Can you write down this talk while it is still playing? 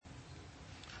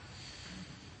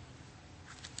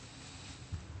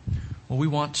Well, we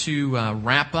want to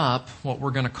wrap up what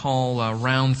we're going to call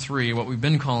round 3, what we've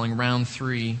been calling round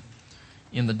 3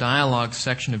 in the dialogue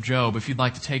section of Job. If you'd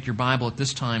like to take your Bible at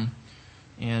this time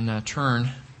and turn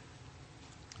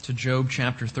to Job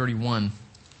chapter 31.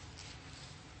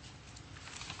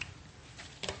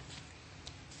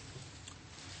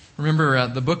 Remember,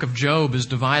 the book of Job is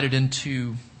divided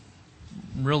into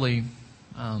really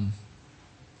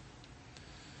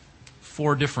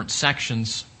 4 different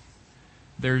sections.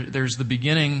 There's the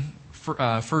beginning,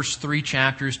 first 3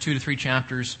 chapters, 2 to 3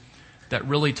 chapters, that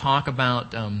really talk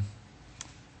about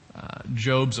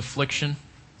Job's affliction,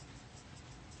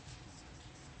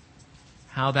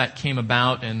 how that came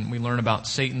about, and we learn about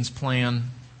Satan's plan,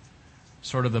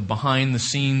 sort of the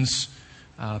behind-the-scenes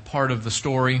part of the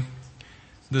story.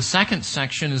 The second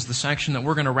section is the section that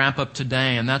we're going to wrap up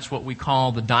today, and that's what we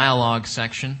call the dialogue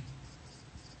section.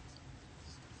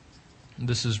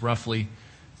 This is roughly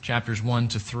chapters 1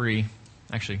 to 3.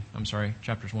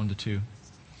 Chapters 1 to 2.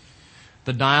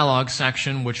 The dialogue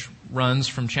section, which runs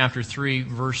from chapter 3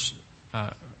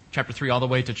 all the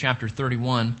way to chapter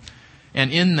 31.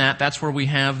 And in that's where we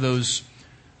have those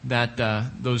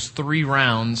 3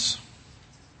 rounds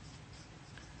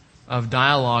of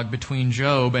dialogue between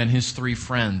Job and his 3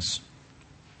 friends.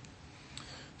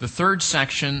 The third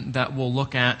section that we'll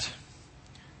look at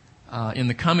in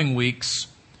the coming weeks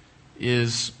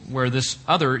is where this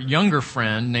other younger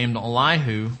friend named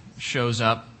Elihu shows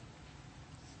up,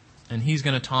 and he's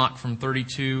going to talk from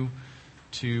 32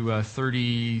 to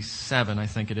 37, I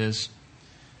think it is.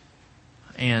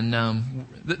 And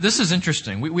this is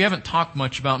interesting. We haven't talked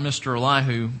much about Mr.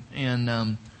 Elihu,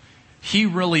 and he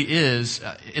really is,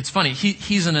 it's funny,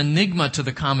 he's an enigma to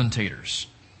the commentators.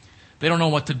 They don't know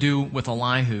what to do with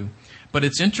Elihu. But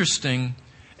it's interesting,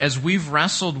 as we've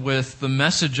wrestled with the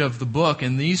message of the book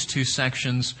in these 2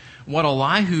 sections, what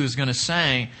Elihu is going to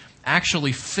say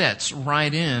actually fits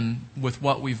right in with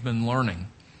what we've been learning.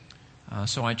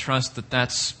 So I trust that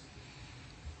that's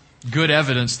good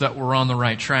evidence that we're on the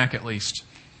right track at least.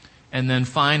 And then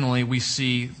finally we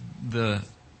see the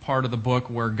part of the book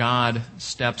where God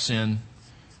steps in,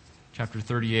 chapter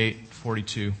 38,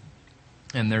 42.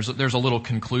 And there's a little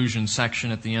conclusion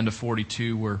section at the end of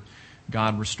 42 where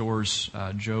God restores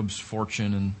Job's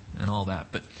fortune and all that.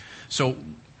 But so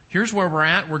here's where we're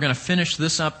at. We're going to finish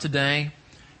this up today,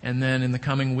 and then in the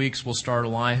coming weeks we'll start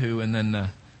Elihu, and then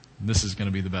this is going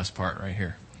to be the best part right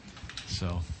here.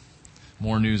 So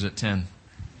more news at 10.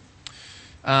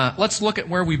 Let's look at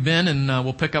where we've been, and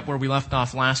we'll pick up where we left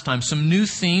off last time. Some new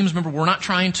themes. Remember, we're not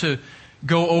trying to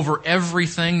go over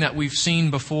everything that we've seen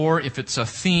before. If it's a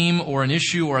theme or an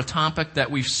issue or a topic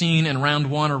that we've seen in round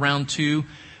 1 or round 2,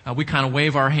 we kind of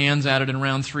wave our hands at it in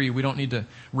round 3. We don't need to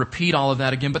repeat all of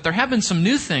that again. But there have been some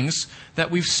new things that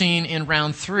we've seen in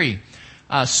round 3.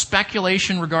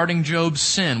 Speculation regarding Job's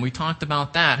sin. We talked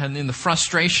about that. And in the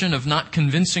frustration of not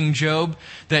convincing Job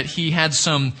that he had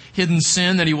some hidden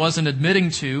sin that he wasn't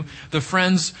admitting to, the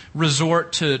friends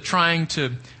resort to trying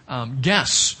to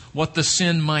guess what the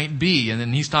sin might be. And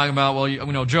then he's talking about,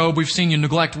 well, Job, we've seen you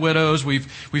neglect widows,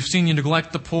 we've seen you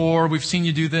neglect the poor, we've seen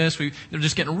you do this. They're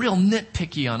just getting real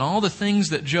nitpicky on all the things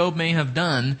that Job may have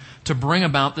done to bring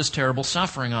about this terrible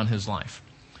suffering on his life.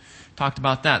 Talked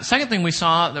about that. The second thing we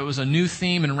saw that was a new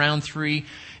theme in round 3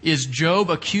 is Job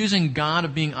accusing God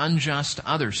of being unjust to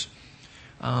others.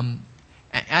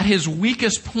 At his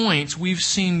weakest points, we've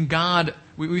seen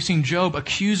Job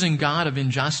accusing God of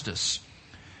injustice.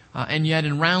 And yet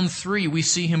in round 3, we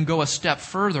see him go a step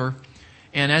further.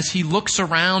 And as he looks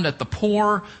around at the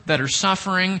poor that are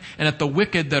suffering and at the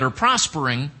wicked that are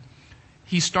prospering,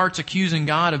 he starts accusing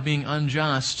God of being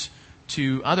unjust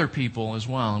to other people as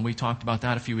well. And we talked about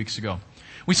that a few weeks ago.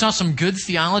 We saw some good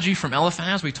theology from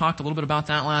Eliphaz. We talked a little bit about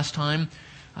that last time.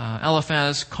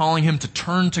 Eliphaz calling him to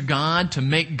turn to God, to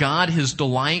make God his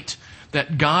delight,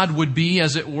 that God would be,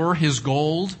 as it were, his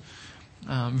gold.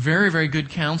 Very, very good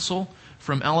counsel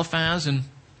from Eliphaz. And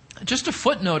just a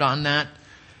footnote on that,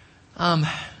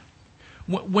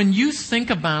 when you think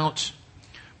about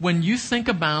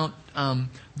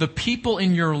the people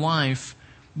in your life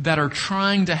that are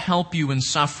trying to help you in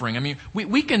suffering, I mean,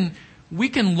 we can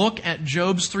look at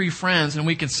Job's 3 friends and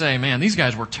we can say, man, these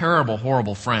guys were terrible,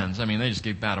 horrible friends. I mean, they just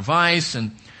gave bad advice.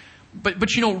 But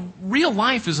real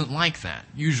life isn't like that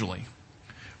usually.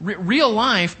 Real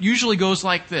life usually goes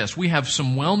like this: we have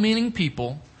some well-meaning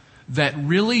people that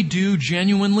really do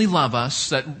genuinely love us,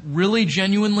 that really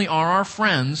genuinely are our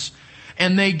friends,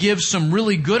 and they give some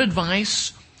really good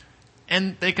advice,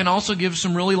 and they can also give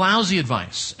some really lousy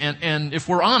advice. And if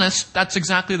we're honest, that's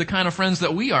exactly the kind of friends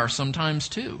that we are sometimes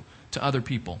too, to other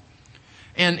people.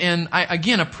 And I,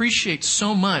 again, appreciate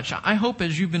so much. I hope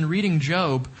as you've been reading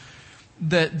Job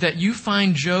that you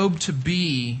find Job to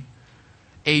be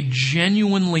a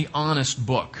genuinely honest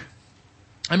book.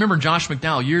 I remember Josh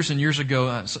McDowell years and years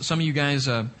ago. Some of you guys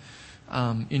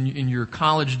in your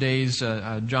college days,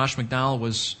 Josh McDowell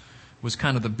was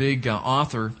kind of the big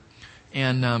author,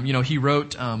 and he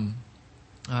wrote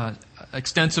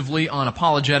extensively on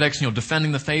apologetics,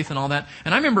 defending the faith and all that.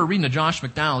 And I remember reading a Josh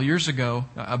McDowell years ago,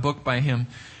 a book by him,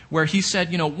 where he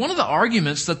said, one of the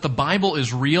arguments that the Bible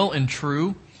is real and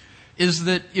true is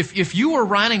that if you were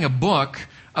writing a book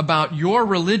about your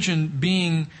religion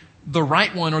being the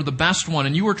right one or the best one,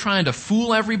 and you were trying to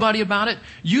fool everybody about it,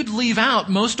 you'd leave out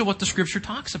most of what the Scripture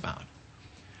talks about.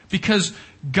 Because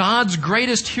God's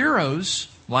greatest heroes,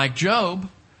 like Job,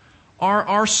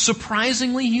 are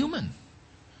surprisingly human.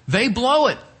 They blow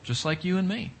it, just like you and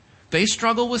me. They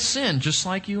struggle with sin, just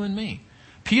like you and me.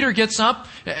 Peter gets up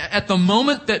at the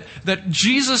moment that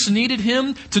Jesus needed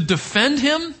him to defend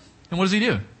him, and what does he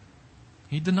do?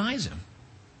 He denies him.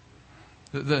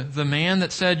 The man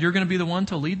that said, you're going to be the one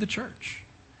to lead the church.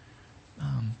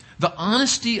 The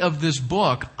honesty of this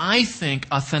book, I think,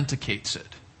 authenticates it.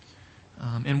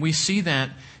 And we see that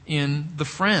in the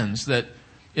Friends, that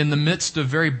in the midst of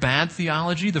very bad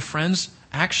theology, the Friends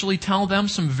actually tell them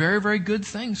some very, very good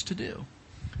things to do.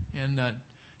 And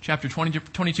chapter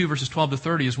 22, verses 12 to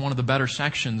 30 is one of the better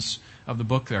sections of the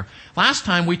book there. Last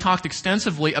time we talked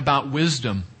extensively about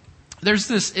wisdom. There's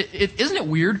this, isn't it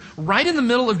weird? Right in the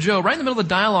middle of Job, right in the middle of the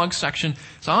dialogue section,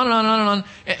 it's on and on and on and on,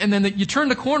 and then you turn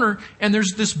the corner and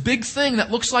there's this big thing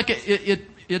that looks like it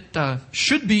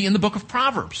should be in the book of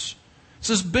Proverbs. It's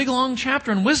this big long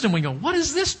chapter on wisdom. We go, what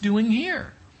is this doing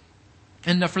here?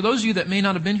 And for those of you that may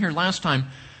not have been here last time,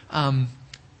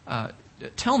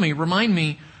 remind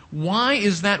me, why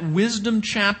is that wisdom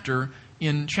chapter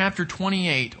in chapter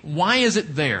 28, why is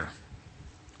it there?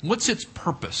 What's its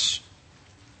purpose?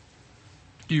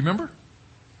 Do you remember?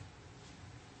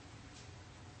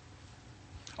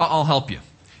 I'll help you.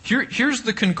 Here's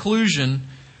the conclusion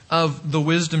of the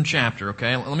wisdom chapter,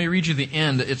 okay? Let me read you the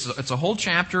end. It's a whole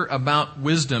chapter about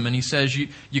wisdom, and he says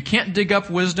you can't dig up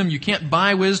wisdom, you can't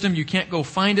buy wisdom, you can't go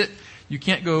find it, you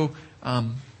can't go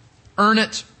earn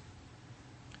it.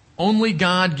 Only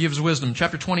God gives wisdom.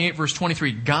 Chapter 28, verse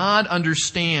 23. God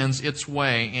understands its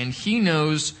way, and He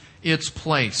knows its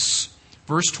place.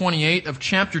 Verse 28 of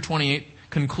chapter 28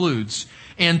 concludes,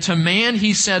 and to man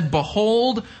He said,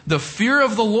 behold, the fear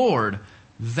of the Lord,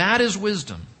 that is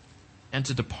wisdom, and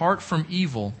to depart from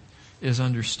evil is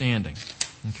understanding.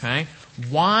 Okay?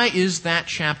 Why is that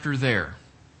chapter there?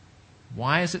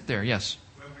 Why is it there? Yes?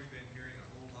 Well, we've been hearing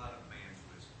a whole lot of man's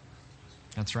wisdom.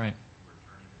 That's right.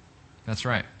 That's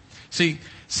right. See,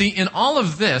 in all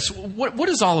of this, what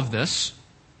is all of this?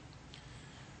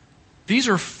 These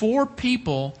are four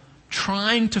people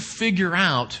trying to figure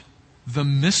out the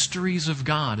mysteries of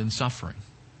God in suffering.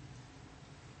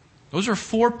 Those are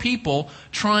four people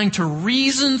trying to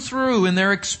reason through in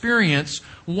their experience,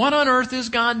 what on earth is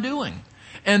God doing?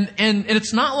 And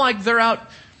it's not like they're out,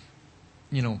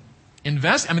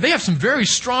 they have some very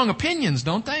strong opinions,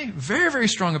 don't they? Very, very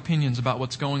strong opinions about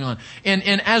what's going on.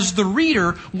 And as the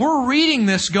reader, we're reading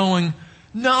this going,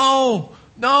 no,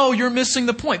 you're missing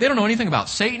the point. They don't know anything about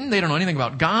Satan. They don't know anything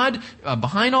about God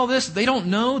behind all this. They don't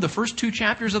know the first two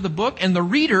chapters of the book. And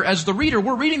as the reader,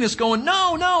 we're reading this going,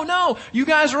 no, you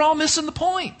guys are all missing the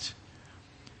point.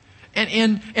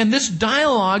 And this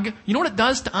dialogue, you know what it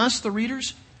does to us, the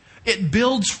readers? It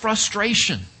builds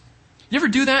frustration. You ever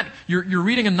do that? You're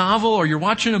reading a novel or you're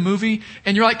watching a movie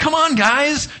and you're like, come on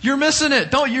guys, you're missing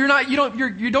it.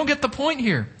 You don't get the point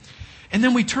here. And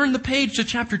then we turn the page to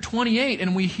chapter 28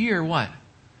 and we hear what?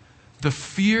 The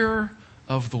fear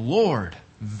of the Lord,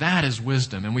 that is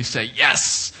wisdom. And we say,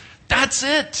 yes, that's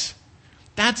it.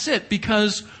 That's it.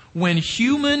 Because when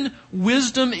human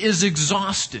wisdom is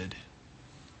exhausted,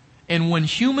 and when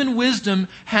human wisdom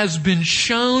has been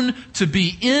shown to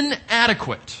be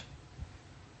inadequate,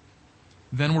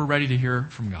 then we're ready to hear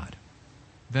from God.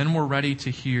 Then we're ready to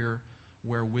hear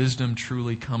where wisdom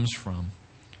truly comes from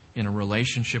in a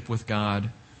relationship with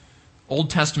God. Old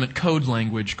Testament code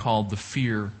language called the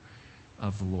fear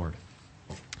of the Lord.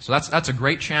 So that's a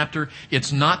great chapter.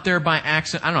 It's not there by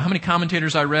accident. I don't know how many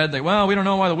commentators I read. We don't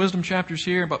know why the wisdom chapter's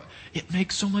here, but it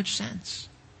makes so much sense.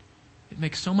 It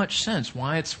makes so much sense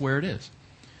why it's where it is.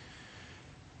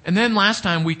 And then last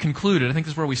time we concluded, I think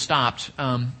this is where we stopped,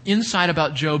 insight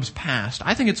about Job's past.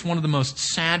 I think it's one of the most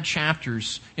sad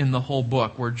chapters in the whole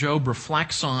book, where Job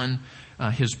reflects on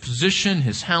his position,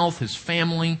 his health, his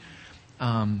family.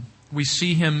 We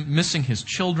see him missing his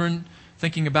children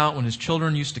thinking about when his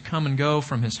children used to come and go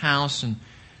from his house,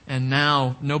 and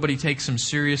now nobody takes him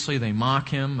seriously. They mock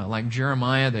him. Like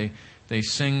Jeremiah, they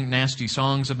sing nasty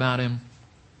songs about him.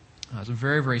 It's a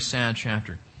very, very sad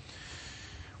chapter.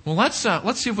 Well, let's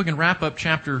see if we can wrap up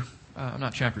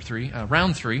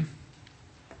round 3,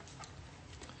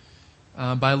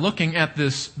 by looking at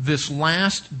this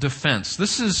last defense.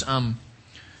 This is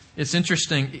it's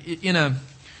interesting.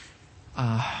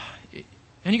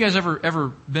 Any you guys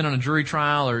ever been on a jury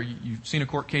trial, or you've seen a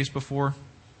court case before?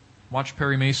 Watched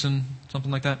Perry Mason,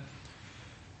 something like that?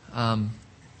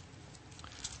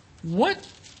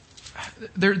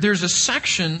 There's a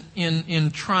section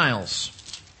in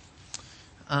trials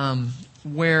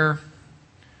where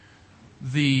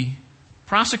the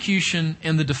prosecution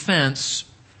and the defense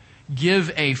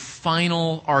give a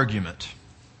final argument,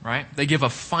 right? They give a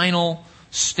final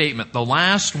statement, the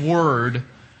last word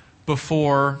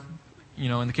before,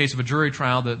 in the case of a jury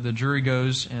trial, the jury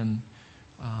goes and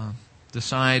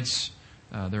decides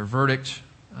their verdict,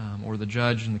 or the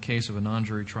judge in the case of a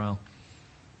non-jury trial.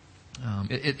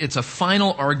 It's a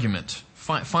final argument,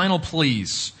 final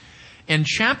pleas. And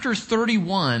chapter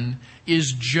 31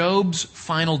 is Job's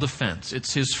final defense.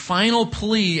 It's his final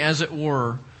plea, as it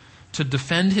were, to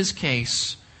defend his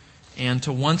case and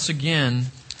to once again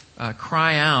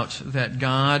cry out that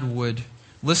God would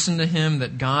listen to him,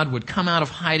 that God would come out of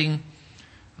hiding,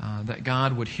 that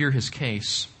God would hear his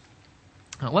case.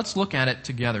 Let's look at it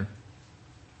together.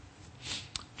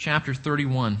 Chapter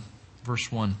 31,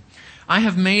 verse 1. I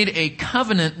have made a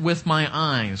covenant with my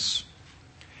eyes.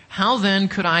 How then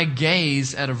could I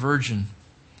gaze at a virgin?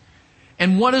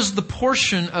 And what is the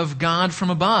portion of God from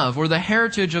above, or the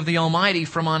heritage of the Almighty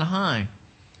from on high?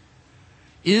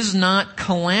 Is not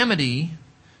calamity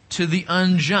to the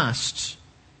unjust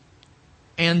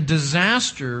and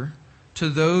disaster to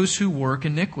those who work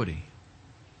iniquity?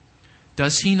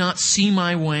 Does he not see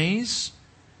my ways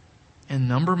and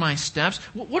number my steps?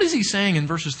 What is he saying in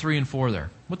verses 3 and 4 there?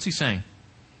 What's he saying?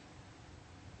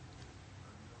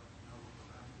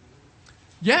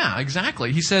 Yeah,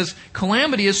 exactly. He says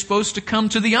calamity is supposed to come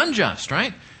to the unjust,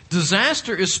 right?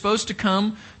 Disaster is supposed to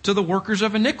come to the workers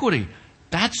of iniquity.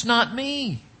 That's not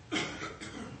me.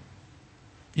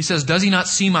 He says, does he not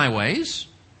see my ways?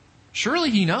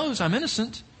 Surely he knows I'm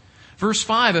innocent. Verse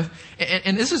 5,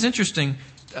 and this is interesting.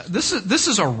 This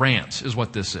is a rant, is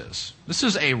what this is. This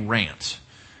is a rant.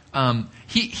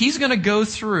 He's going to go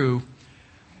through,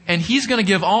 and he's going to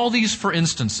give all these for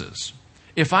instances.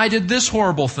 If I did this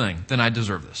horrible thing, then I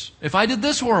deserve this. If I did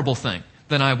this horrible thing,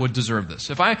 then I would deserve this.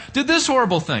 If I did this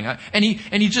horrible thing, and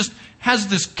he just has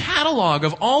this catalog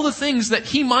of all the things that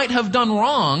he might have done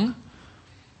wrong,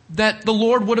 that the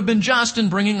Lord would have been just in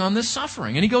bringing on this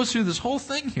suffering. And he goes through this whole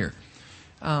thing here.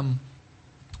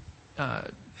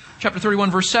 Chapter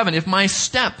 31, verse 7, if my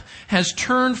step has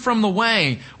turned from the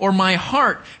way, or my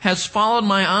heart has followed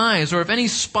my eyes, or if any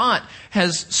spot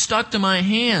has stuck to my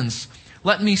hands,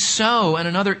 let me sow and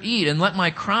another eat, and let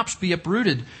my crops be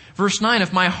uprooted. Verse 9,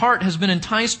 if my heart has been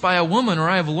enticed by a woman, or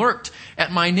I have lurked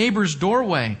at my neighbor's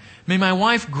doorway, may my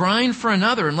wife grind for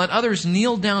another, and let others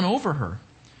kneel down over her.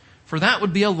 For that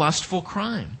would be a lustful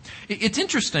crime. It's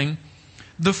interesting.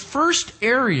 The first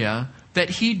area that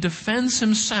he defends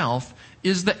himself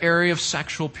is the area of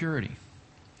sexual purity.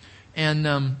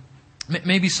 And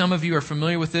maybe some of you are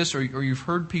familiar with this, or you've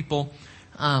heard people.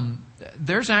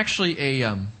 There's actually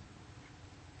a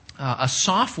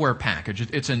software package.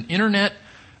 It's an internet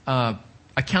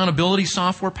accountability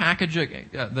software package,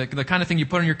 the kind of thing you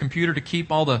put on your computer to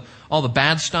keep all the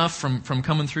bad stuff from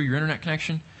coming through your internet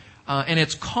connection. And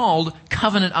it's called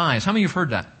Covenant Eyes. How many of you have heard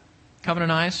that?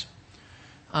 Covenant Eyes?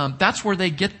 That's where they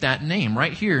get that name,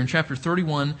 right here in chapter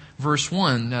 31, verse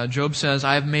 1. Job says,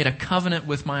 I have made a covenant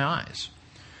with my eyes.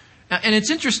 And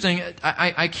it's interesting,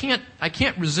 I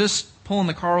can't resist pulling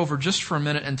the car over just for a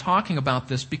minute and talking about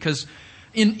this, because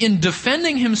in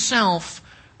defending himself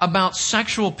about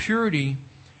sexual purity,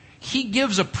 he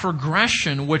gives a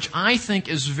progression which I think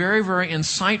is very, very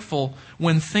insightful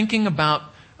when thinking about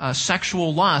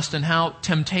sexual lust and how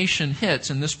temptation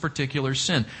hits in this particular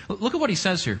sin. Look at what he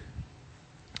says here.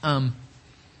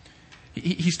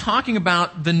 He's talking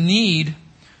about the need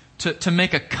to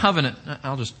make a covenant.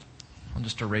 I'll just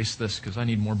erase this because I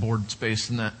need more board space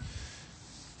than that.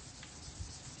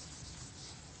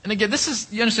 And again,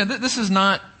 you understand, this is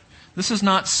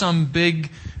not some big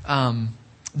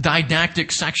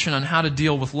didactic section on how to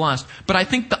deal with lust. But I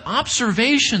think the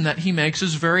observation that he makes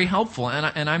is very helpful.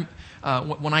 And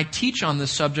when I teach on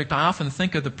this subject, I often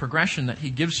think of the progression that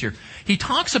he gives here. He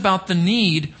talks about the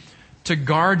need to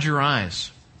guard your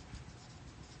eyes.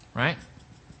 Right?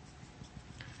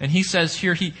 And he says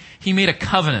here he made a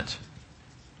covenant.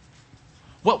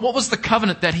 What was the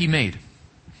covenant that he made?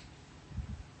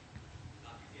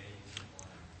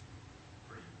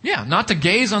 Yeah, not to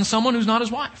gaze on someone who's not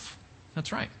his wife.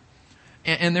 That's right.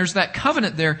 And there's that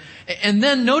covenant there. And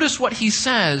then notice what he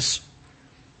says.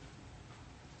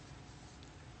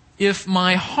 If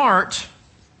my heart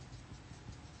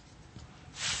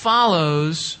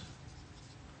follows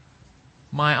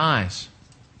my eyes.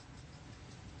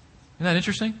 Isn't that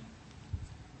interesting?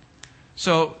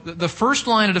 So the first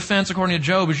line of defense, according to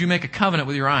Job, is you make a covenant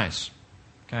with your eyes.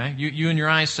 Okay, you and your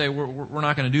eyes say we're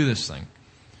not going to do this thing.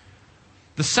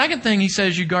 The second thing he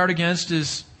says you guard against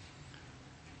is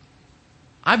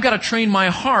I've got to train my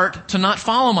heart to not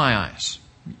follow my eyes.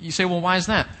 You say, well, why is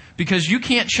that? Because you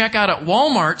can't check out at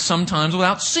Walmart sometimes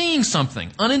without seeing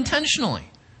something unintentionally,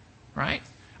 right?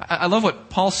 I love what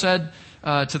Paul said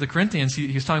to the Corinthians.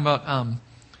 He was talking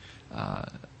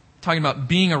about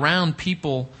being around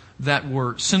people that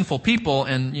were sinful people,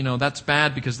 and that's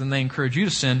bad because then they encourage you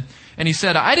to sin. And he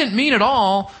said, I didn't mean at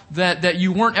all that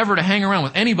you weren't ever to hang around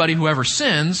with anybody who ever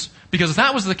sins, because if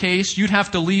that was the case, you'd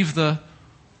have to leave the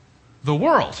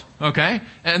world, okay?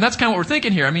 And that's kind of what we're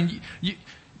thinking here. I mean,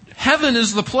 heaven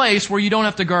is the place where you don't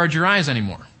have to guard your eyes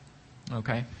anymore,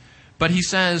 okay? But he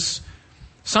says,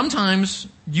 sometimes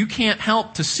you can't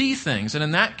help to see things, and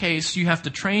in that case, you have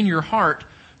to train your heart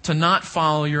to not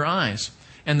follow your eyes.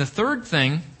 And the third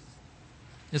thing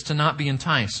is to not be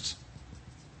enticed.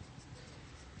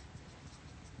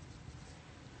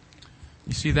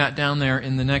 You see that down there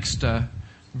in the next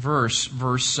verse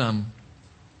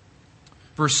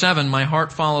 7, my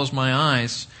heart follows my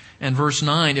eyes. And verse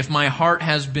 9, if my heart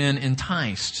has been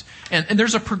enticed. And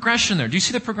there's a progression there. Do you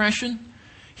see the progression?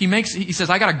 He says,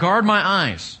 I got to guard my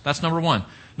eyes. That's number one.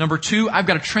 Number two, I've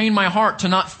got to train my heart to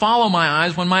not follow my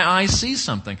eyes when my eyes see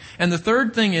something. And the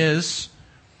third thing is,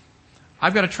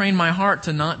 I've got to train my heart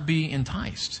to not be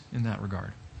enticed in that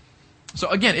regard. So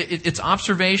again, it's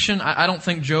observation. I don't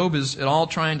think Job is at all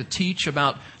trying to teach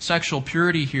about sexual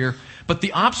purity here. But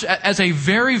as a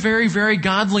very, very, very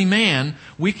godly man,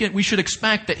 we should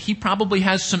expect that he probably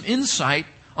has some insight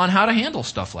on how to handle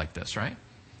stuff like this, right?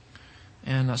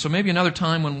 And so maybe another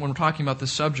time when we're talking about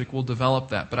this subject, we'll develop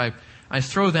that. But I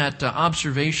throw that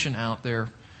observation out there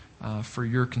for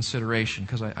your consideration,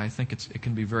 because I think it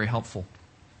can be very helpful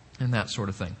in that sort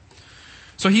of thing.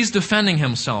 So he's defending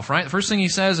himself, right? The first thing he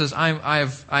says is, I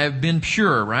have been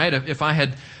pure, right? If I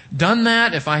had done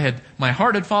that, if my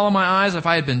heart had followed my eyes, if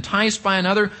I had been enticed by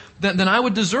another, then I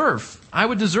would deserve,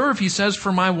 he says,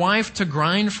 for my wife to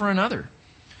grind for another.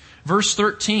 Verse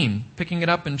 13, picking it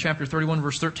up in chapter 31,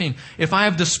 verse 13. If I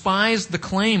have despised the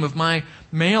claim of my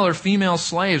male or female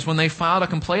slaves when they filed a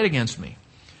complaint against me,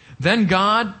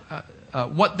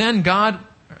 what then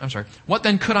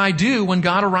could I do when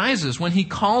God arises, when He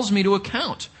calls me to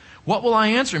account? What will I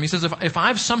answer Him? He says, if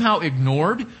I've somehow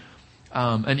ignored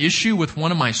an issue with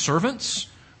one of my servants,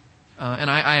 and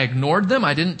I ignored them,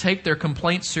 I didn't take their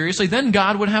complaint seriously, then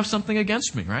God would have something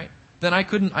against me, right? Then I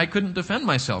couldn't defend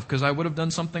myself because I would have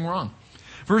done something wrong.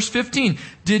 Verse 15,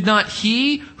 did not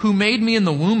He who made me in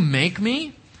the womb make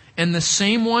me? And the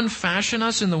same one fashion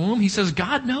us in the womb? He says,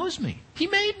 God knows me. He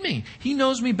made me. He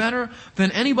knows me better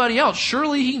than anybody else.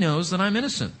 Surely He knows that I'm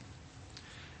innocent.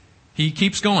 He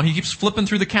keeps going. He keeps flipping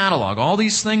through the catalog. All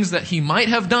these things that he might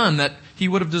have done that he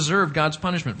would have deserved God's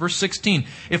punishment. Verse 16,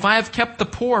 if I have kept the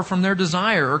poor from their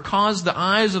desire or caused the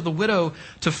eyes of the widow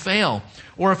to fail,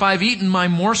 or if I've eaten my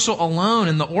morsel alone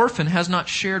and the orphan has not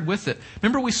shared with it.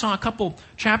 Remember we saw a couple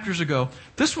chapters ago,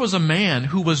 this was a man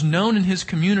who was known in his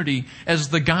community as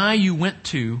the guy you went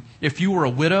to if you were a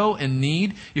widow in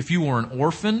need, if you were an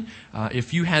orphan,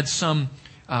 if you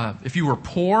were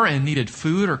poor and needed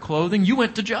food or clothing, you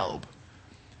went to Job.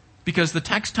 Because the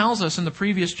text tells us in the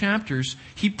previous chapters,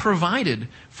 he provided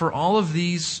for all of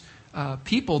these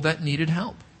people that needed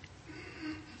help.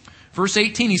 Verse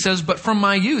 18, he says, but from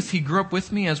my youth he grew up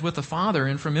with me as with a father,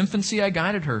 and from infancy I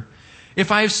guided her.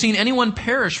 If I have seen anyone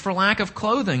perish for lack of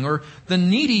clothing, or the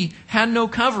needy had no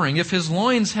covering, if his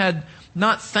loins had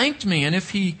not thanked me, and if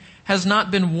he has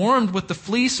not been warmed with the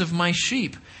fleece of my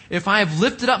sheep, if I have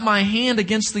lifted up my hand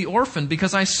against the orphan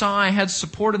because I saw I had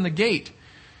support in the gate.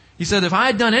 He said, if I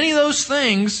had done any of those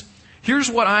things, here's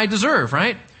what I deserve,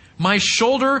 right? My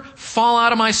shoulder fall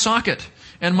out of my socket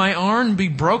and my arm be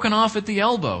broken off at the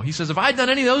elbow. He says, if I had done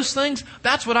any of those things,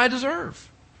 that's what I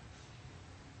deserve.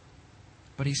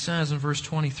 But he says in verse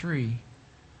 23,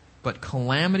 but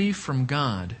calamity from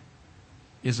God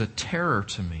is a terror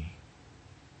to me.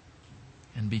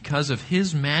 And because of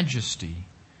His majesty,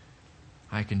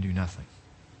 I can do nothing.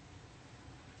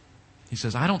 He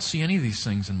says, I don't see any of these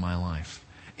things in my life.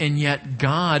 and yet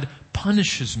God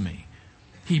punishes me.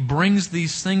 He brings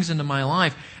these things into my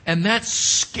life, and that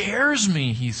scares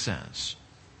me, he says.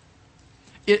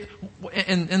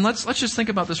 And let's just think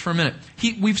about this for a minute.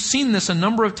 We've seen this a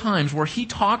number of times where he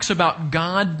talks about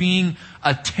God being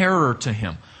a terror to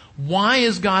him. Why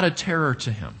is God a terror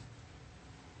to him?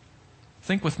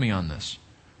 Think with me on this.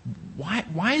 Why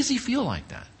does he feel like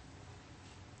that?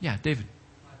 Yeah, David.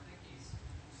 I think he seems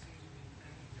to be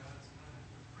thinking God's kind of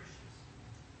capricious.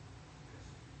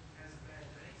 Has a bad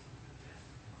day, something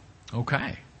bad.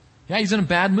 Okay. Yeah, he's in a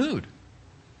bad mood.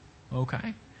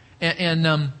 Okay.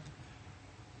 And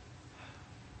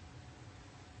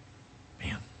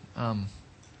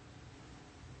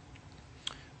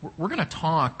we're going to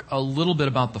talk a little bit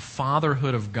about the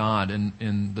fatherhood of God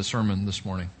in the sermon this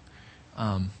morning,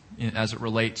 as it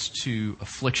relates to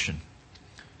affliction.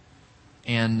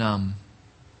 And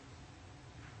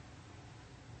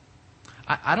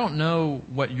I don't know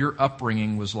what your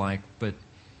upbringing was like, but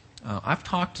I've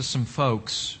talked to some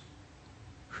folks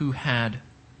who had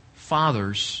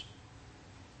fathers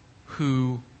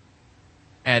who,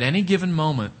 at any given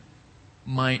moment,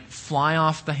 might fly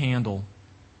off the handle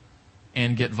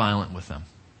and get violent with them.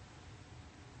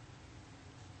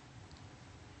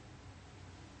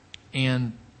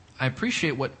 And I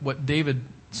appreciate what David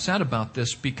said about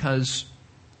this, because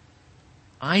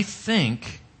I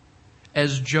think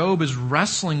as Job is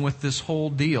wrestling with this whole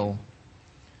deal,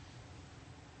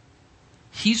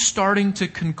 he's starting to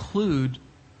conclude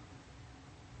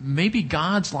maybe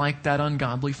God's like that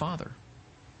ungodly father.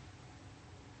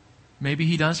 Maybe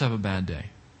he does have a bad day.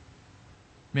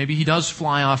 Maybe he does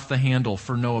fly off the handle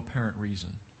for no apparent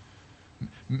reason.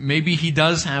 Maybe he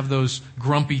does have those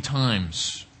grumpy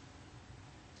times.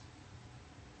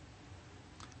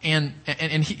 And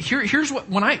here's what,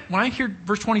 when I hear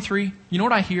verse 23, you know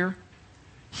what I hear?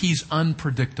 He's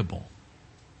unpredictable.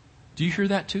 Do you hear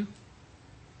that too?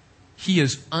 He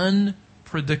is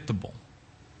unpredictable.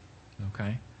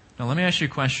 Okay? Now let me ask you a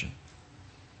question.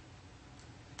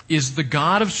 Is the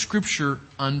God of Scripture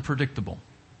unpredictable?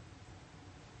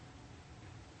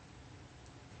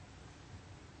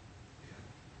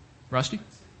 Rusty? No,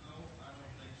 I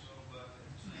don't think so, but at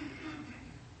the same time,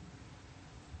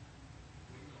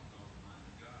 we don't know the mind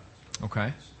of God. So Okay.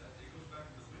 it goes back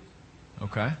to the wisdom.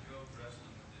 Okay. Job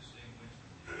wrestling with this same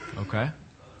wisdom Okay.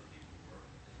 other people were.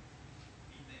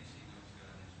 He thinks he knows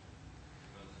God as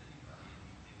well as anybody, and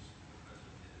he thinks because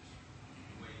of the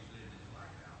way he's lived his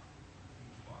life out,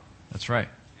 he's walking. That's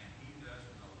right. And he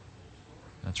doesn't know the full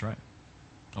story. That's right.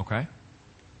 Okay.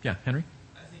 Yeah, Henry?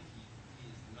 I think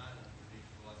he is not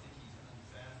unpredictable. I think he's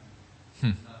unfathomable.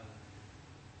 Hmm. He's not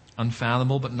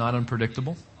Unfathomable but not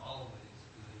unpredictable? He's always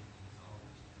good. He's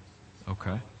always just. He's Okay.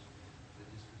 always the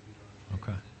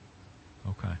distributor. Okay.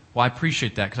 Okay. Well, I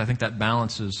appreciate that, because I think that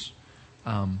balances.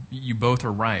 You both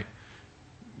are right.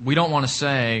 We don't want to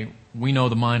say we know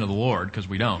the mind of the Lord, because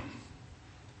we don't.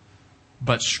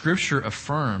 But Scripture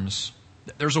affirms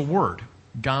that there's a word.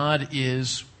 God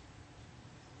is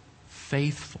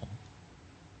faithful.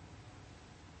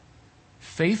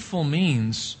 Faithful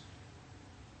means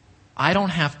I don't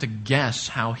have to guess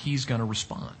how He's going to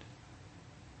respond.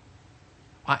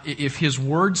 If His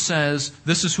Word says,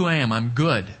 this is who I am, I'm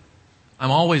good,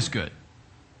 I'm always good,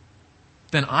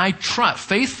 then I trust.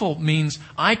 Faithful means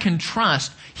I can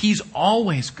trust He's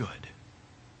always good.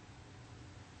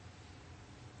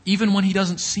 Even when He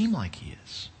doesn't seem like He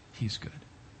is, He's good.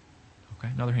 Okay,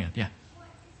 another hand. Yeah. Well,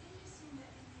 it's interesting that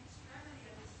in the extremity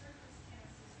of his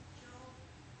circumstances, Job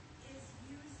is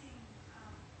using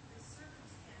the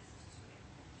circumstances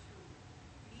to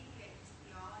mediate his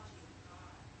theology of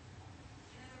God.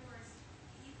 In other words,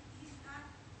 he's not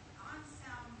on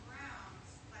sound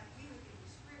grounds like we would give the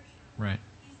Scripture. Right.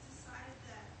 He's decided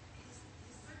that his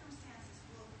circumstances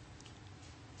will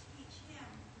teach him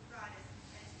who God is,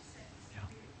 as you said, he's Yeah.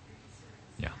 reconsidering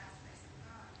Yeah. some aspects of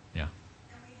God. Yeah.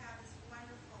 And we have this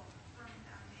wonderful, firm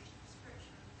foundation of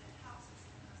Scripture that helps us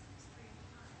in those extreme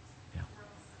times. Yeah. The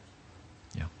world is such a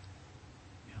Yeah.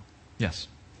 Yeah. Yes.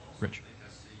 Rich. I think I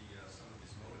see some of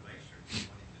his motivation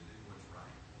for wanting to do what's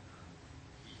right.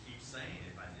 He keeps saying,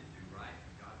 if I did do right,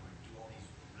 God would do all these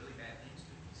really bad things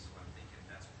to me. So I'm thinking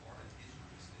that's part of his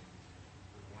reasoning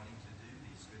for wanting to do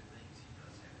these good things. He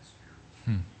does have his spirit.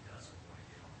 He doesn't want to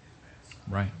get on his bad side.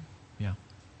 Right. Yeah.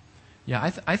 Yeah,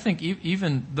 I think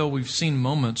even though we've seen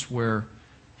moments where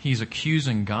he's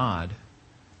accusing God,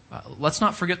 let's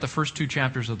not forget the first 2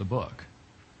 chapters of the book.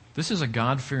 This is a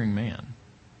God-fearing man.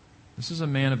 This is a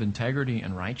man of integrity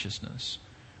and righteousness.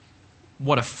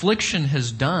 What affliction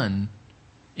has done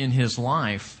in his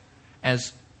life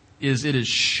is it has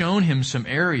shown him some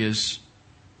areas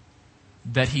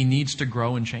that he needs to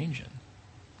grow and change in.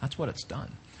 That's what it's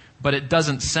done. But it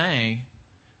doesn't say,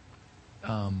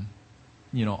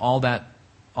 all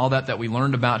that we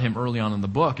learned about him early on in the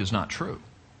book is not true.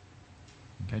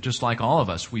 Okay, just like all of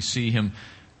us, we see him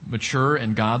mature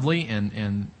and godly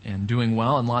and doing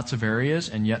well in lots of areas,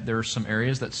 and yet there are some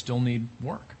areas that still need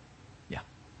work. Yeah,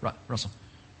 right, Russell.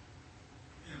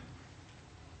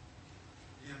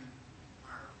 In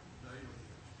our daily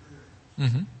experience,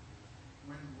 Mm-hmm.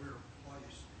 when we're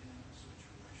placed in a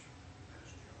situation as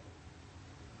Job,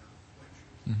 an affliction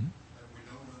Mm-hmm. that we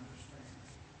don't understand,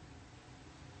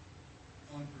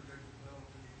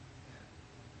 unpredictability and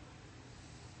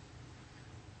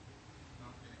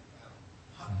not being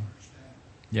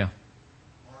understandable Yeah.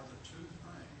 are the two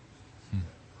things Hmm.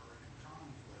 that are in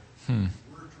conflict. Hmm.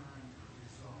 We're trying to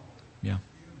resolve Yeah.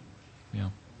 humanly. Yeah.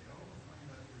 And the only thing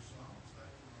that resolves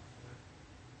that conflict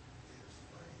is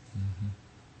faith. Mm-hmm.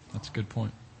 That's a good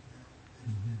point.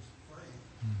 You know, it's faith,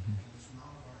 Mm-hmm. and it's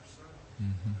not of ourselves.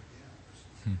 Mhm. Again, this is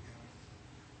Hmm. the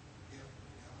gift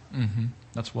of God. Mm-hmm.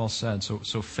 That's well said.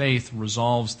 So faith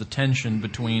resolves the tension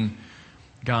between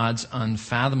God's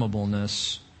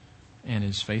unfathomableness and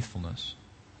his faithfulness.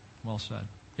 Well said.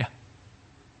 Yeah.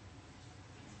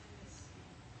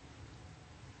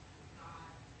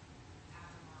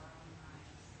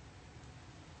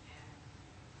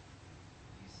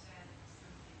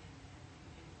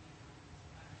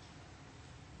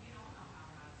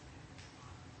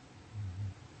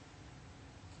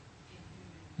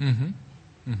 Mm-hmm.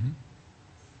 Mm-hmm. Mm-hmm.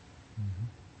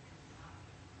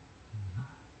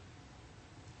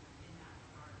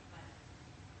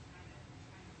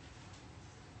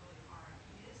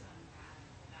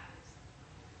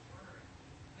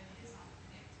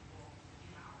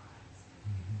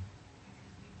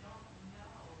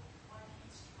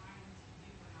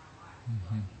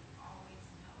 Mm-hmm. Mm-hmm.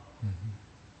 Mm-hmm.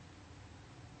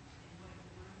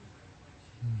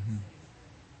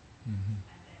 Mm-hmm.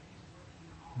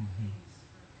 Mm-hmm.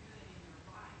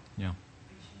 Yeah.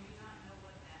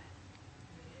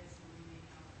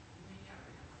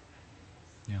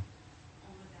 Yeah.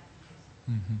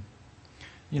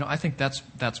 Mm-hmm. I think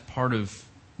that's part of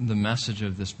the message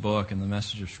of this book and the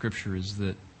message of Scripture is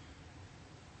that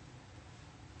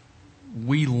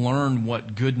we learn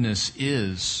what goodness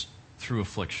is through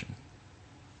affliction.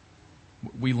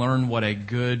 We learn what a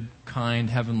good, kind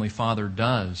Heavenly Father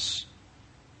does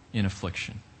in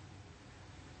affliction.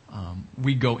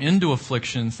 We go into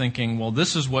affliction thinking, well,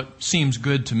 this is what seems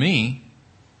good to me.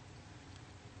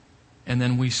 And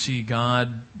then we see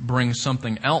God bring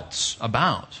something else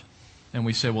about. And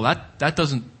we say, well, that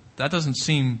doesn't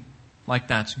seem like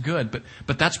that's good.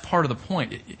 But that's part of the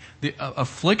point. The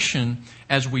affliction,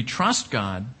 as we trust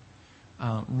God,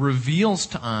 reveals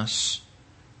to us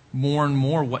more and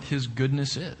more what His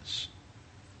goodness is.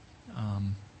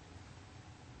 And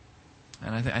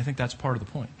I think that's part of the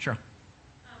point. Sure.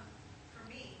 For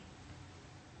me,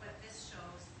 what this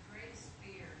shows, the greatest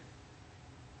fear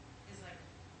is like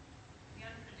the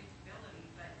unpredictability,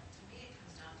 but to me it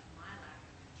comes down to my lack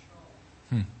of control.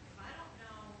 If I don't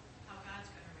know how God's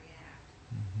going to react,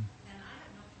 then I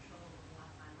have no control over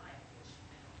my life, which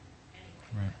I don't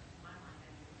anyway. Right. But in my mind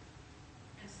I do.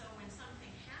 And so when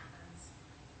something happens,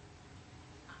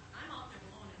 I'm out there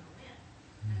blowing in the wind,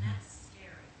 and that's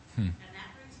scary. And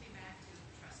that brings me back to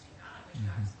trusting God, which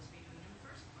God was supposed to be doing in the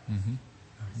first place. Mm-hmm.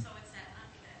 And so it's that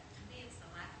to me, it's the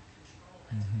lack of control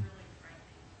that's really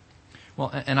frightening.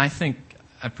 Well, and I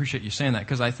appreciate you saying that,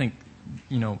 because I think,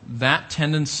 that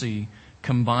tendency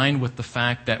combined with the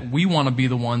fact that we want to be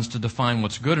the ones to define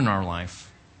what's good in our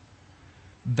life,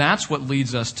 that's what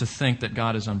leads us to think that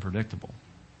God is unpredictable.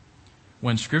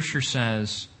 When Scripture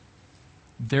says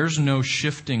there's no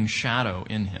shifting shadow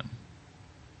in Him,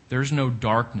 there's no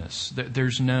darkness,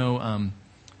 there's no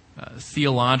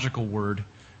theological word.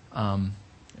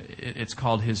 It's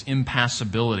called His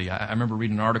impassibility. I remember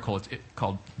reading an article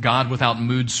called God Without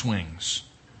Mood Swings.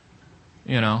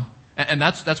 And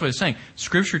that's what it's saying.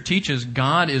 Scripture teaches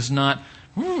God is not,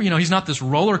 He's not this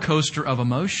roller coaster of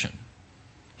emotion.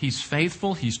 He's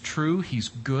faithful, He's true, He's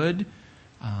good,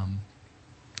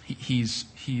 He's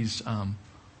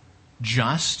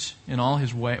just in all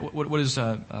His ways. What does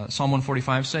Psalm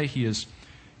 145 say? He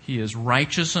is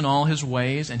righteous in all His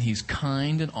ways, and He's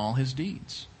kind in all His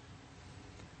deeds.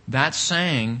 That's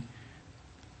saying,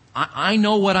 I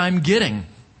know what I'm getting.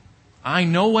 I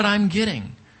know what I'm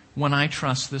getting when I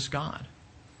trust this God.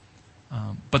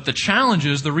 But the challenge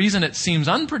is, the reason it seems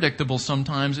unpredictable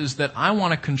sometimes is that I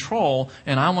want to control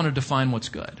and I want to define what's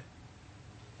good.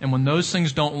 And when those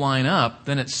things don't line up,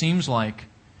 then it seems like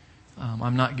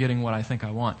I'm not getting what I think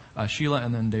I want. Sheila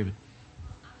and then David.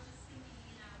 I was just thinking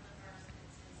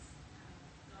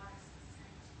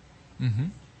Mm-hmm.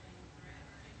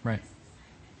 Right.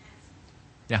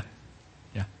 Yeah.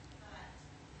 Yeah.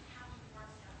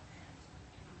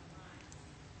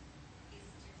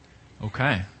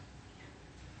 Okay.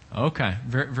 Okay.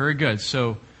 Very, very good.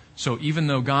 So even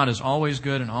though God is always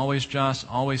good and always just,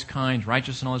 always kind,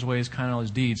 righteous in all His ways, kind in all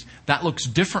His deeds, that looks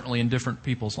differently in different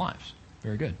people's lives.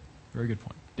 Very good. Very good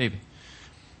point. David.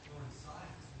 Well, in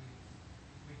science,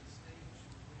 we distinguish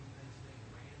between things being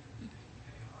random and being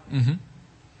chaotic. Mm-hmm.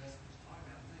 That's what we're talking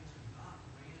about. Things are not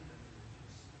random. They're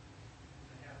just,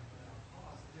 they happen without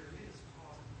cause. There is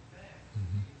cause and effect.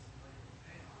 Mhm. It's random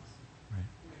chaos. Right.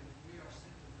 When we are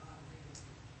simply not taking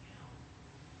into account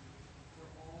for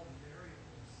all the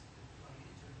variables that play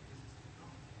into it because it's too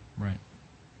complicated. Right.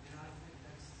 And I think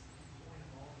that's the point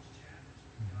of all those chapters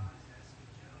where God is asking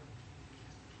Job to do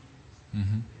this,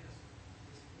 Mm-hmm. this.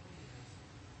 His point is,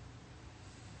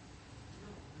 we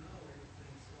don't know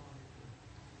everything's going into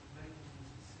making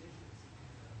these decisions.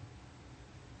 And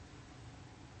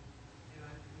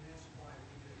that's why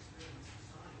we do experiments in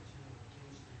science,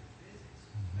 chemistry or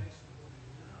physics, based on what we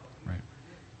know. We Right. can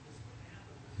predict this will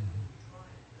happen, but then when we try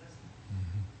it, it doesn't.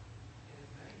 Mm-hmm. And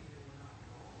it may be that we're not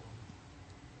wrong.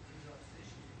 These are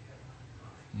decisions we have not been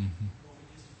right. Mm-hmm. But we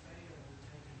just fail to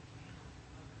take into account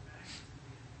other factors that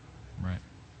we have come to. Right.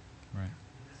 Right.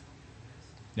 And that's what we miss.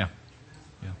 Yeah. And that's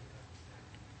what Yeah. I think that's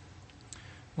exactly.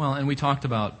 Well, and we talked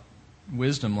about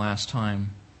wisdom last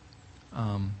time.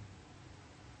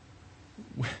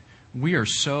 We are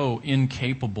so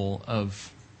incapable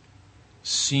of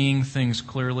seeing things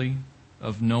clearly,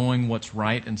 of knowing what's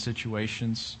right in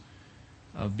situations,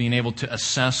 of being able to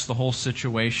assess the whole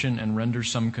situation and render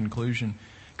some conclusion.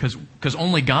 Because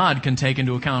only God can take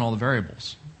into account all the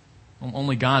variables.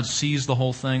 Only God sees the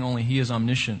whole thing. Only He is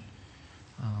omniscient.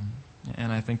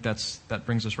 And I think that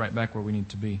brings us right back where we need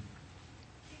to be.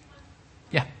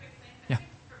 Yeah. Yeah. I think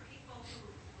for people who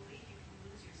believe you can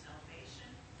lose your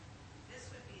salvation, this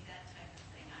would be that type of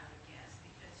thing, I would guess,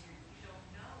 because you don't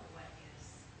know what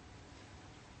is.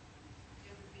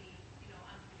 It would be,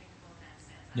 unpredictable in that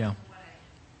sense. I Yeah. don't know what I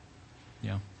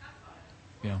Yeah. talk about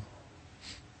it. Yeah.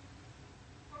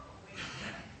 Horrible way to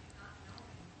live, not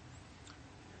knowing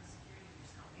the security of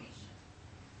your salvation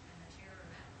and the terror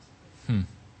of it.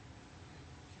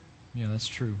 Yeah, that's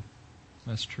true.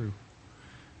 That's true.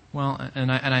 Well, and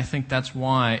I think that's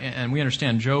why, and we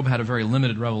understand Job had a very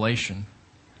limited revelation,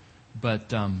 but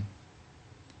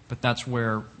that's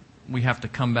where we have to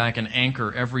come back and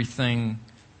anchor everything.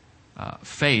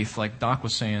 Faith, like Doc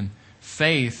was saying,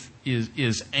 faith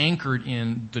is anchored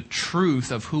in the truth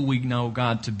of who we know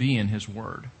God to be in His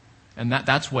Word, and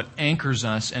that's what anchors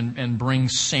us and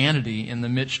brings sanity in the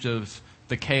midst of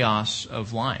the chaos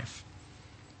of life.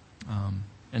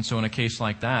 And so in a case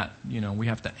like that, we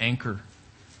have to anchor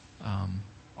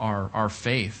our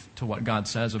faith to what God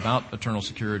says about eternal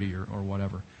security or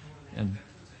whatever. And That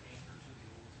puts an anchor to the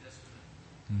Old Testament.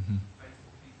 Mhm.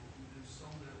 Faithful people who knew so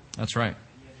little That's right. and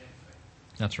yet had faith.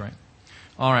 That's right.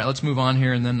 All right, let's move on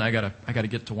here, and then I gotta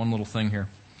get to one little thing here.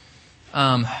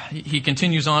 He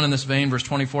continues on in this vein, verse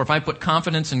 24. If I put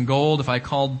confidence in gold, if I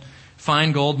called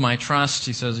fine gold my trust,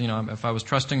 he says, if I was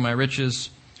trusting my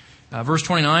riches. Verse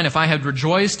 29, if I had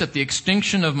rejoiced at the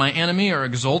extinction of my enemy or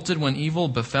exulted when evil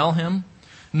befell him.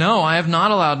 No, I have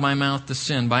not allowed my mouth to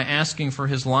sin by asking for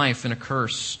his life in a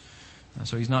curse.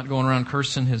 So he's not going around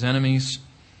cursing his enemies.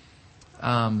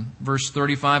 Verse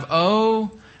 35,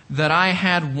 oh, that I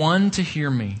had one to hear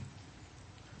me.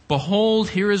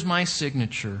 Behold, here is my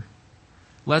signature.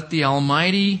 Let the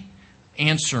Almighty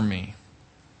answer me.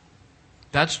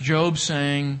 That's Job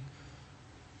saying,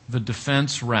 the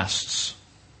defense rests.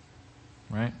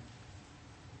 Right?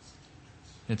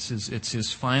 It's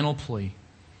his final plea.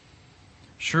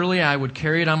 Surely I would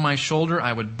carry it on my shoulder.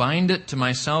 I would bind it to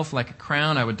myself like a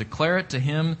crown. I would declare to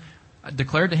him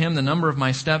the number of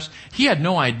my steps. He had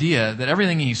no idea that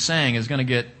everything he's saying is going to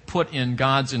get put in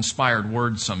God's inspired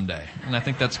words someday. And I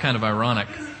think that's kind of ironic.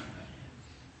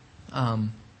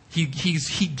 He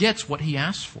gets what he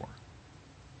asks for.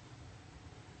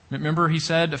 Remember he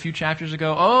said a few chapters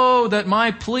ago, oh, that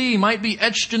my plea might be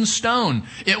etched in stone.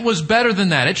 It was better than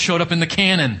that. It showed up in the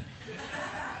canon. The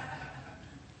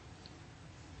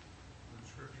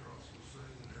scripture also says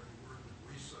that every word that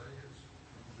we say is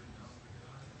going to be known to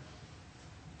God.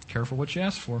 Careful what you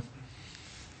ask for.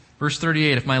 Verse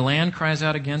 38, if my land cries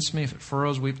out against me, if it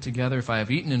furrows weep together, if I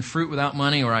have eaten in fruit without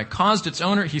money, or I caused its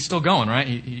owner, he's still going,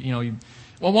 right?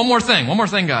 Well, one more thing,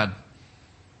 God.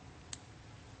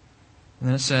 And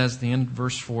then it says, the end of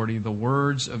verse 40, the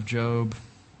words of Job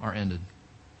are ended.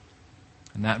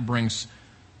 And that brings,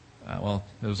 it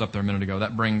was up there a minute ago,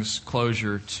 that brings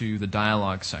closure to the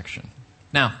dialogue section.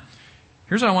 Now,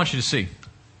 Here's what I want you to see.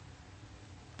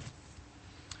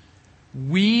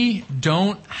 We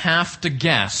don't have to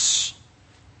guess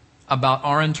about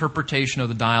our interpretation of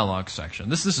the dialogue section.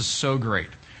 This is so great.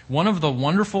 One of the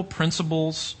wonderful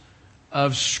principles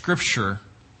of Scripture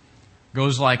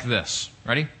goes like this.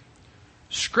 Ready?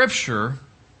 Scripture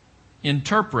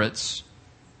interprets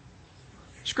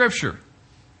Scripture.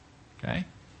 Okay?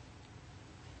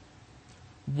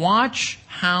 Watch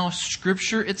how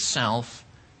Scripture itself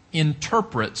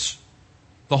interprets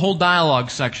the whole dialogue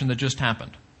section that just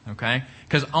happened. Okay?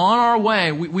 Because on our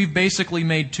way, we've basically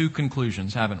made two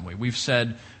conclusions, haven't we? We've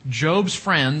said Job's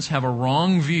friends have a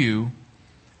wrong view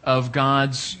of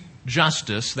God's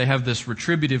justice. They have this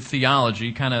retributive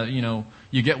theology, kind of,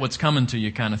 you get what's coming to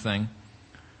you kind of thing.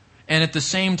 And at the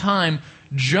same time,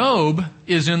 Job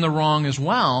is in the wrong as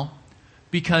well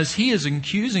because he is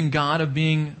accusing God of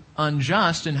being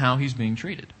unjust in how he's being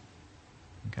treated.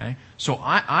 Okay? So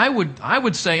I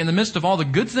would say in the midst of all the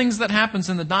good things that happens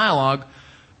in the dialogue,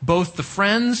 both the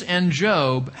friends and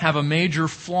Job have a major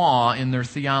flaw in their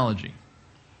theology.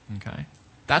 Okay?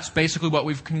 That's basically what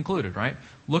we've concluded, right?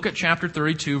 Look at chapter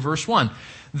 32, verse 1.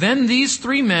 Then these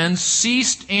three men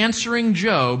ceased answering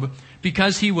Job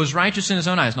because he was righteous in his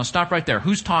own eyes. Now stop right there.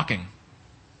 Who's talking?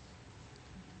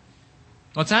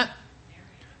 What's that?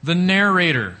 The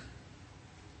narrator.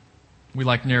 We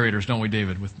like narrators, don't we,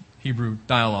 David, with Hebrew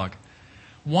dialogue.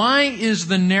 Why is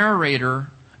the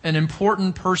narrator an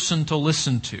important person to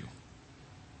listen to?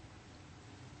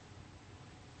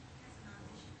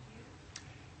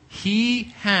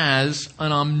 He has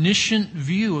an omniscient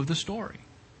view of the story.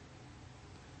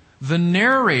 The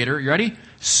narrator, you ready?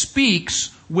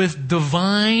 Speaks with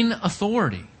divine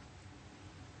authority.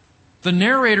 The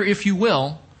narrator, if you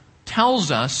will,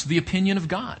 tells us the opinion of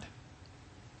God.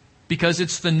 Because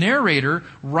it's the narrator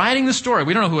writing the story.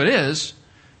 We don't know who it is,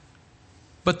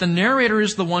 but the narrator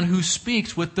is the one who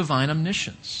speaks with divine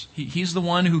omniscience. He's the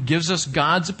one who gives us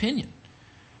God's opinion.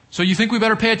 So you think we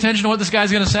better pay attention to what this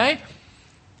guy's going to say?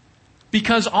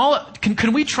 Because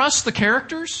can we trust the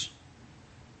characters?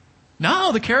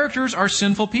 No, the characters are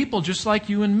sinful people just like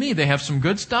you and me. They have some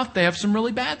good stuff, they have some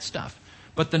really bad stuff.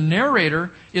 But the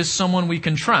narrator is someone we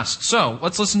can trust. So,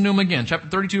 let's listen to him again. Chapter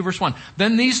 32, verse 1.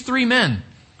 Then these three men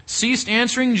ceased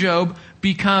answering Job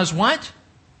because what?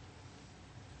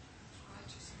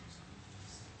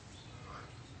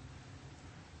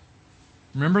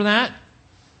 Remember that?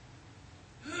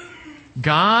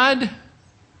 God,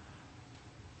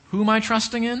 who am I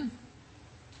trusting in?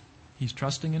 He's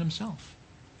trusting in himself.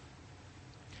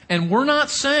 And we're not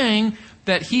saying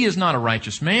that he is not a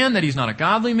righteous man, that he's not a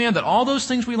godly man, that all those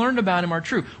things we learned about him are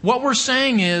true. What we're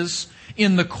saying is,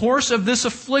 in the course of this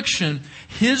affliction,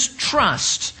 his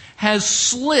trust has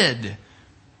slid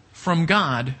from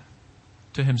God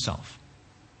to himself.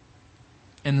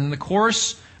 And in the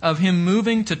course of him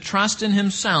moving to trust in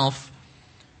himself,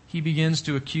 he begins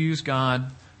to accuse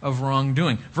God of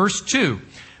wrongdoing. Verse 2.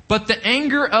 But the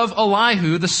anger of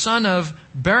Elihu, the son of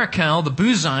Barachel, the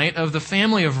Buzite of the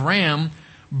family of Ram,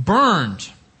 burned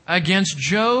against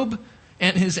Job,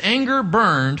 and his anger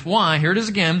burned. Why? Here it is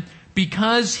again.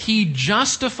 Because he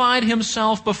justified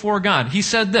himself before God. He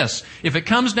said this, if it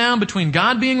comes down between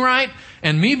God being right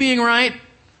and me being right,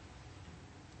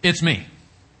 it's me.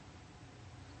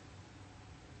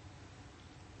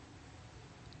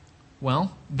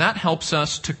 Well, that helps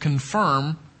us to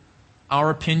confirm our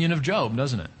opinion of Job,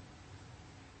 doesn't it?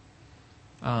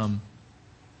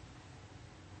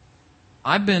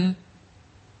 I've been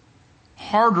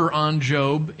harder on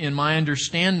Job in my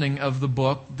understanding of the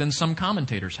book than some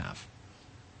commentators have.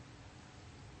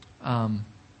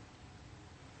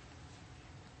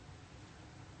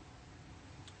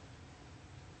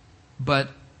 But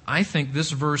I think this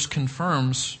verse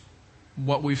confirms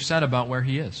what we've said about where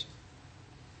he is.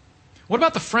 What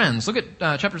about the friends? Look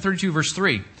at chapter 32, verse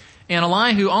 3. And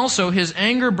Elihu also, his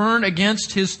anger burned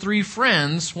against his three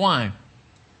friends. Why?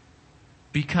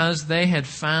 Because they had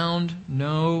found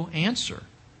no answer.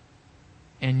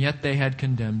 And yet they had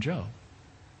condemned Job.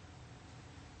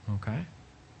 Okay?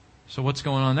 So what's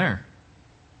going on there?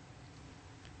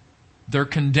 They're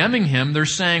condemning him. They're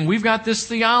saying, we've got this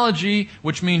theology,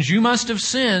 which means you must have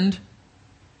sinned.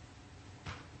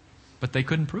 But they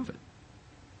couldn't prove it.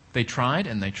 They tried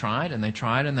and they tried and they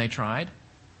tried and they tried.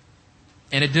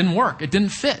 And it didn't work. It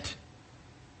didn't fit.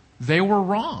 They were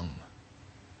wrong.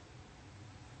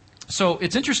 So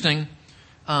it's interesting.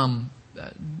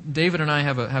 David and I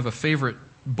have a favorite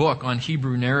book on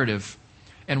Hebrew narrative.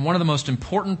 And one of the most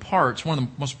important parts, one of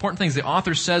the most important things the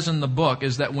author says in the book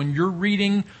is that when you're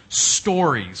reading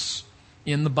stories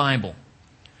in the Bible,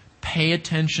 pay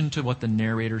attention to what the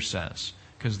narrator says.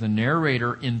 Because the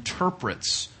narrator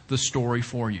interprets the story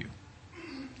for you.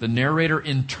 The narrator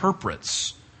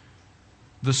interprets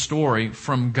the story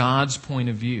from God's point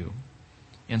of view.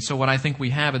 And so what I think we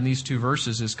have in these two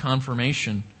verses is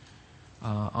confirmation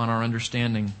on our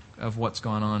understanding of what's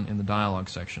gone on in the dialogue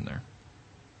section there.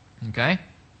 Okay?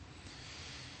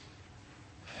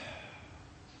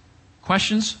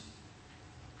 Questions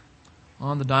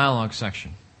on the dialogue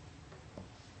section?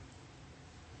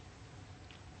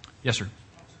 Yes, sir.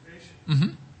 Observation.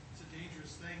 Mm-hmm. It's a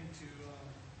dangerous thing to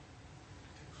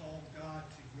call God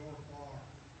to your bar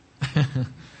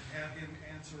and have him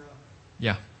answer up.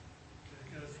 Yeah.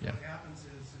 Because Yeah. what happens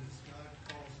is God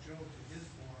calls Job to his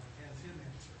bar and has him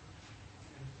answer.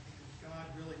 And God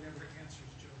really never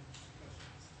answers Job's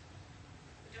questions.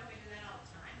 But don't we do that all the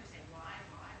time? We say, why?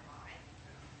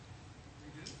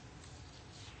 We do.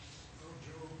 So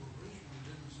Job originally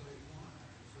didn't say why.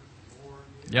 He said the Lord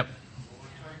gave, Yep. the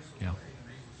Lord takes away, Yeah. and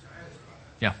he was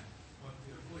satisfied. Yeah. But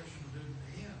the affliction didn't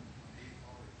end when he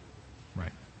thought it would.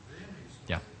 Right. Then he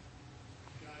Yeah.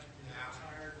 started. God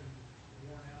tired and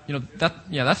worn out. You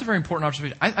know, that's a very important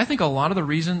observation. I think a lot of the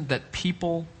reason that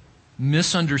people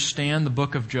misunderstand the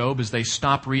book of Job is they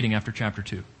stop reading after chapter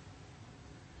 2.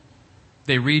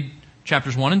 They read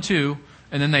chapters 1 and 2,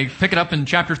 and then they pick it up in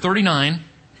chapter 39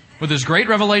 with this great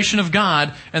revelation of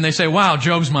God, and they say, wow,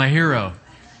 Job's my hero.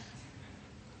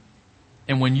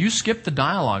 And when you skip the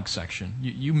dialogue section,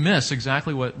 you miss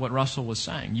exactly what Russell was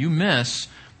saying. You miss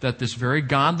that this very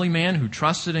godly man who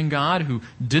trusted in God, who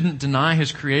didn't deny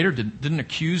his Creator, didn't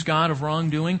accuse God of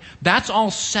wrongdoing, that's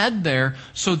all said there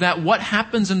so that what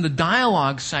happens in the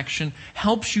dialogue section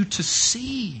helps you to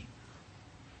see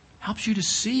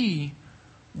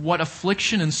what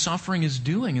affliction and suffering is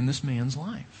doing in this man's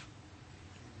life.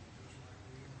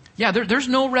 Yeah, there's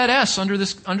no red S under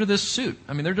this suit.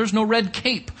 I mean, there's no red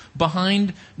cape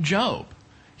behind Job.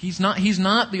 He's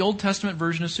not the Old Testament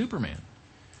version of Superman.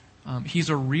 He's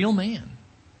a real man.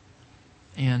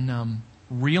 And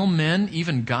real men,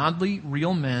 even godly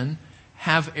real men,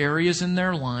 have areas in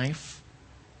their life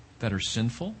that are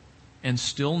sinful and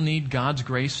still need God's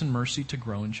grace and mercy to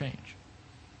grow and change.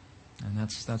 And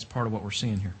that's part of what we're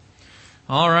seeing here.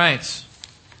 All right.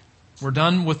 We're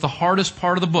done with the hardest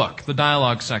part of the book, the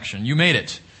dialogue section. You made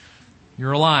it.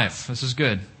 You're alive. This is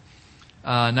good.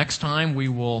 Next time we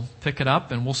will pick it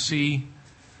up and we'll see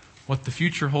what the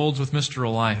future holds with Mr.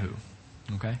 Elihu.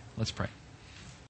 Okay? Let's pray.